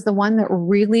she was the one that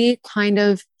really kind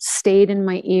of stayed in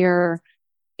my ear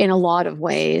in a lot of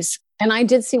ways. And I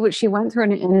did see what she went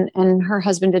through, and her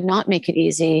husband did not make it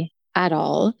easy at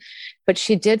all. But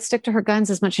she did stick to her guns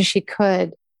as much as she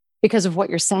could because of what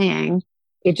you're saying.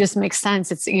 It just makes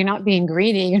sense. You're not being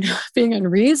greedy, you're not being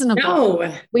unreasonable.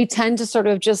 No. We tend to sort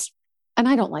of just, and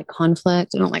I don't like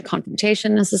conflict. I don't like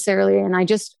confrontation necessarily. And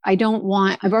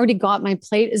I've already got, my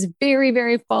plate is very,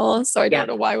 very full. So I don't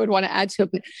know why I would want to add to it.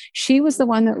 But she was the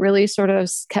one that really sort of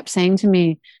kept saying to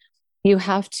me, you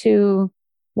have to,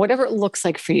 whatever it looks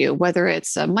like for you, whether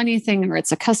it's a money thing or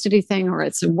it's a custody thing or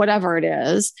it's whatever it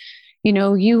is,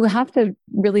 you have to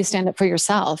really stand up for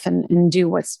yourself and do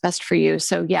what's best for you.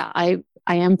 So yeah, I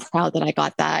am proud that I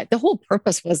got that. The whole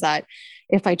purpose was that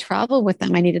if I travel with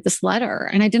them, I needed this letter,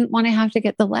 and I didn't want to have to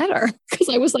get the letter because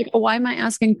I was like, oh, why am I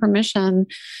asking permission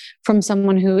from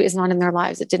someone who is not in their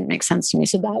lives? It didn't make sense to me.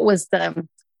 So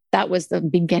that was the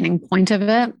beginning point of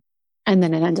it. And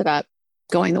then it ended up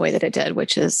going the way that it did,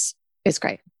 which is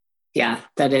great. Yeah,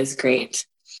 that is great.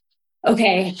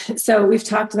 Okay. So we've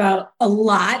talked about a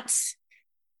lot.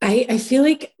 I feel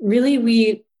like really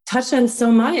we touched on so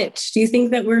much. Do you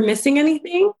think that we're missing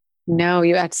anything? No,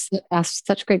 you asked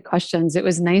such great questions. It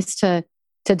was nice to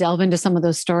delve into some of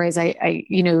those stories. I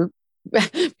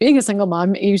being a single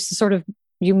mom,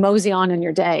 you mosey on in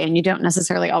your day and you don't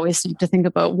necessarily always stop to think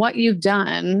about what you've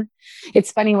done.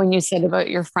 It's funny when you said about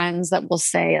your friends that will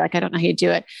say, like, I don't know how you do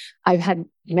it. I've had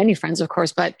many friends, of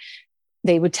course, but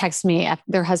they would text me after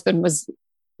their husband was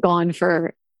gone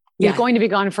for, he's going to be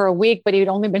gone for a week, but he'd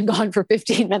only been gone for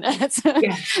 15 minutes.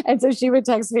 Yeah. And so she would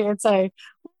text me and say,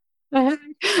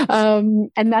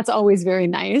 and that's always very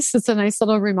nice. It's a nice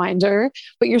little reminder,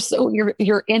 but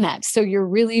you're in it. So you're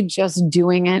really just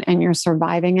doing it and you're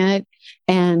surviving it.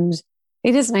 And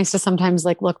it is nice to sometimes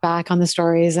like look back on the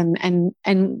stories and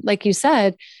like you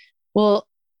said, well,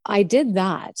 I did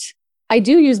that. I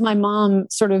do use my mom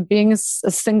sort of being a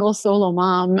single solo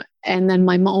mom and then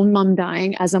my own mom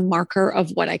dying as a marker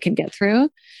of what I can get through.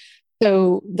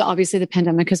 So obviously the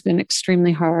pandemic has been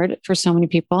extremely hard for so many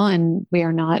people and we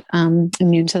are not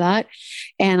immune to that.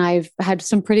 And I've had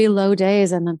some pretty low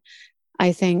days and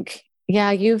I think,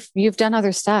 yeah, you've done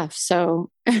other stuff. So,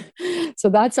 so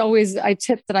that's always a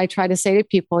tip that I try to say to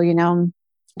people,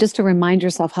 just to remind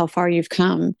yourself how far you've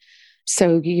come.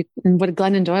 So and what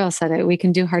Glennon Doyle said, we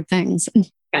can do hard things.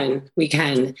 We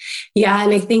can. Yeah.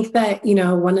 And I think that,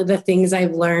 one of the things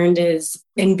I've learned is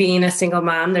in being a single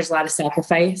mom, there's a lot of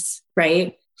sacrifice,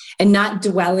 right? And not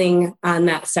dwelling on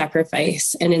that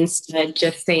sacrifice and instead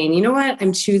just saying, you know what,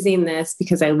 I'm choosing this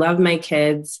because I love my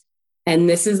kids and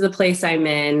this is the place I'm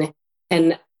in.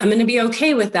 And I'm going to be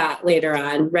okay with that later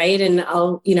on. Right. And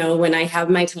I'll, when I have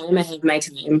my time, I have my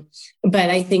time. But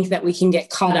I think that we can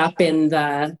get caught up in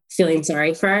the feeling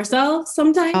sorry for ourselves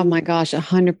sometimes. Oh my gosh,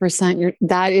 100%.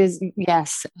 That is,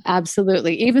 yes,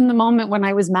 absolutely. Even the moment when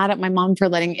I was mad at my mom for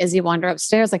letting Izzy wander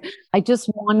upstairs, like I just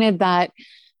wanted that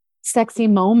sexy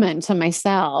moment to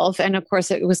myself. And of course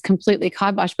it was completely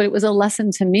kibosh, but it was a lesson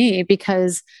to me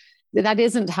because that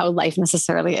isn't how life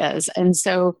necessarily is. And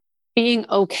so being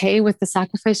okay with the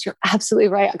sacrifice, you're absolutely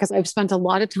right. Because I've spent a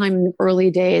lot of time in the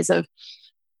early days of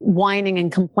whining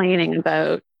and complaining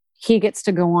about he gets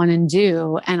to go on and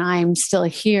do, and I'm still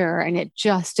here. And it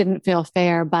just didn't feel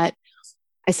fair. But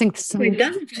I think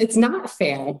it's not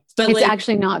fair. But it's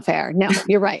actually not fair. No,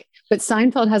 you're right. But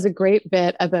Seinfeld has a great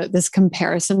bit about this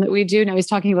comparison that we do. Now he's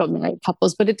talking about married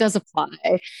couples, but it does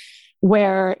apply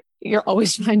where you're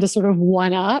always trying to sort of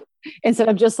one up instead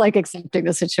of just like accepting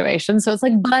the situation. So it's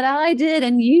like, but I did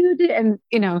and you did. And,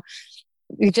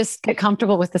 you just get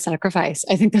comfortable with the sacrifice.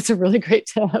 I think that's a really great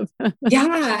tip.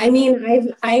 Yeah. I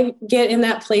mean, I get in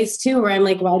that place too, where I'm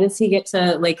like, why does he get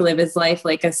to like live his life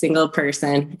like a single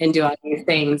person and do all these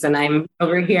things? And I'm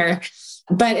over here.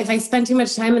 But if I spend too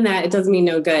much time in that, it does me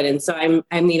no good. And so I'm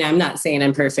not saying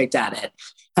I'm perfect at it,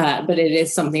 but it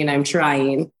is something I'm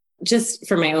trying just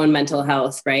for my own mental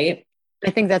health. Right.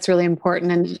 I think that's really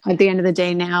important. And at the end of the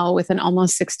day now with an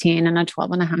almost 16 and a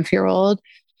 12-and-a-half-year-old,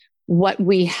 what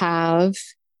we have,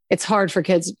 it's hard for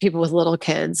people with little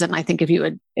kids. And I think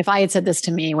if I had said this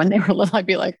to me when they were little, I'd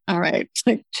be like, all right,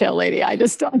 like chill lady. I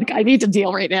just don't think I need to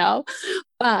deal right now.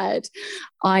 But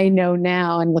I know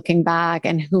now and looking back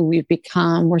and who we've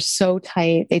become, we're so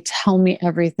tight. They tell me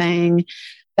everything.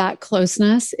 That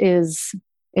closeness it's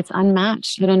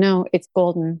unmatched. I don't know. It's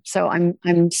golden. So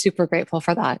I'm super grateful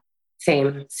for that.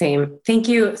 Same. Thank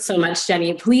you so much,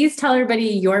 Jeni. Please tell everybody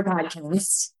your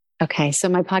podcast. Okay. So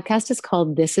my podcast is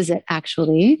called This Is It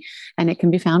Actually, and it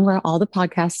can be found where all the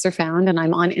podcasts are found. And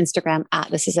I'm on Instagram at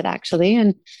This Is It Actually.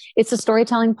 And it's a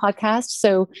storytelling podcast.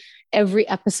 So every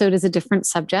episode is a different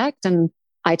subject, and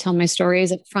I tell my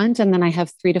stories up front, and then I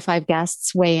have 3 to 5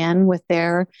 guests weigh in with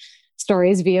their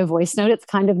stories via voice note. It's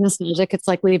kind of nostalgic. It's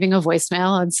like leaving a voicemail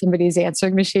on somebody's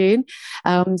answering machine.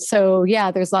 So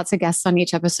yeah, there's lots of guests on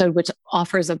each episode, which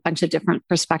offers a bunch of different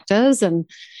perspectives, and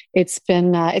it's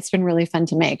been really fun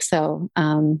to make. So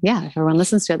yeah, if everyone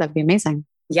listens to it, that'd be amazing.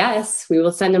 Yes, we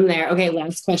will send them there. Okay,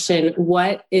 last question.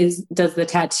 Does the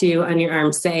tattoo on your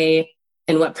arm say,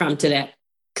 and what prompted it?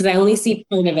 Because I only see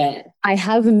part of it. I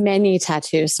have many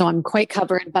tattoos, so I'm quite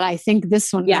covered, but I think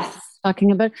this one yes. talking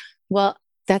about, well,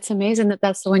 that's amazing that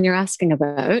that's the one you're asking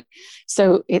about.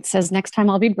 So it says, next time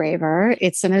I'll be braver.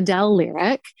 It's an Adele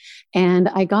lyric, and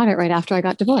I got it right after I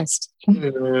got divorced.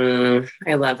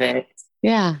 I love it.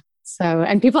 Yeah. So,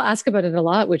 and people ask about it a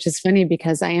lot, which is funny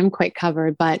because I am quite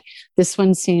covered, but this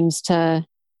one seems to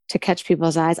catch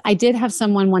people's eyes. I did have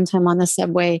someone one time on the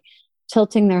subway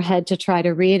tilting their head to try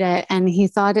to read it, and he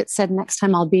thought it said, next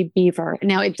time I'll be beaver.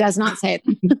 Now it does not say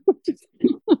it.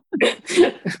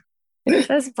 It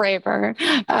says braver.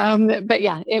 But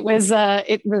yeah, it was,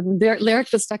 the lyric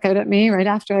that stuck out at me right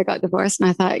after I got divorced. And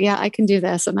I thought, yeah, I can do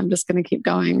this, and I'm just going to keep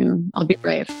going, and I'll be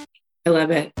brave. I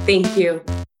love it. Thank you.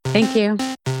 Thank you.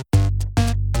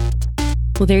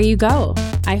 Well, there you go.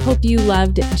 I hope you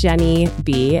loved Jeni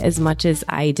B as much as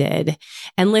I did.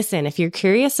 And listen, if you're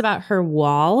curious about her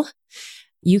wall,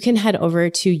 you can head over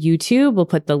to YouTube. We'll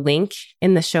put the link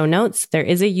in the show notes. There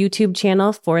is a YouTube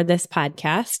channel for this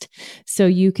podcast, so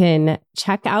you can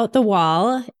check out the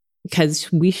wall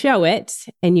because we show it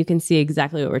and you can see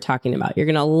exactly what we're talking about. You're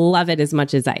going to love it as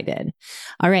much as I did.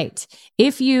 All right.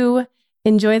 If you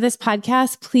enjoy this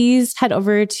podcast, please head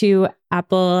over to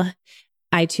Apple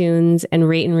iTunes and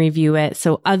rate and review it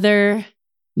so other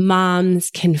moms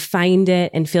can find it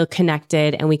and feel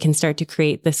connected, and we can start to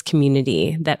create this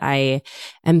community that I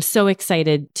am so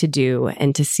excited to do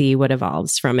and to see what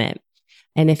evolves from it.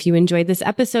 And if you enjoyed this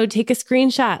episode, take a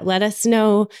screenshot. Let us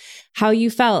know how you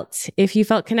felt, if you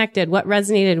felt connected, what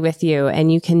resonated with you.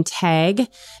 And you can tag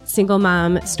Single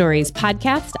Mom Stories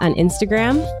Podcast on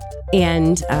Instagram,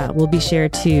 and we'll be sure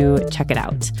to check it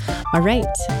out. All right.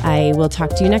 I will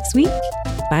talk to you next week.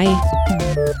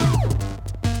 Bye.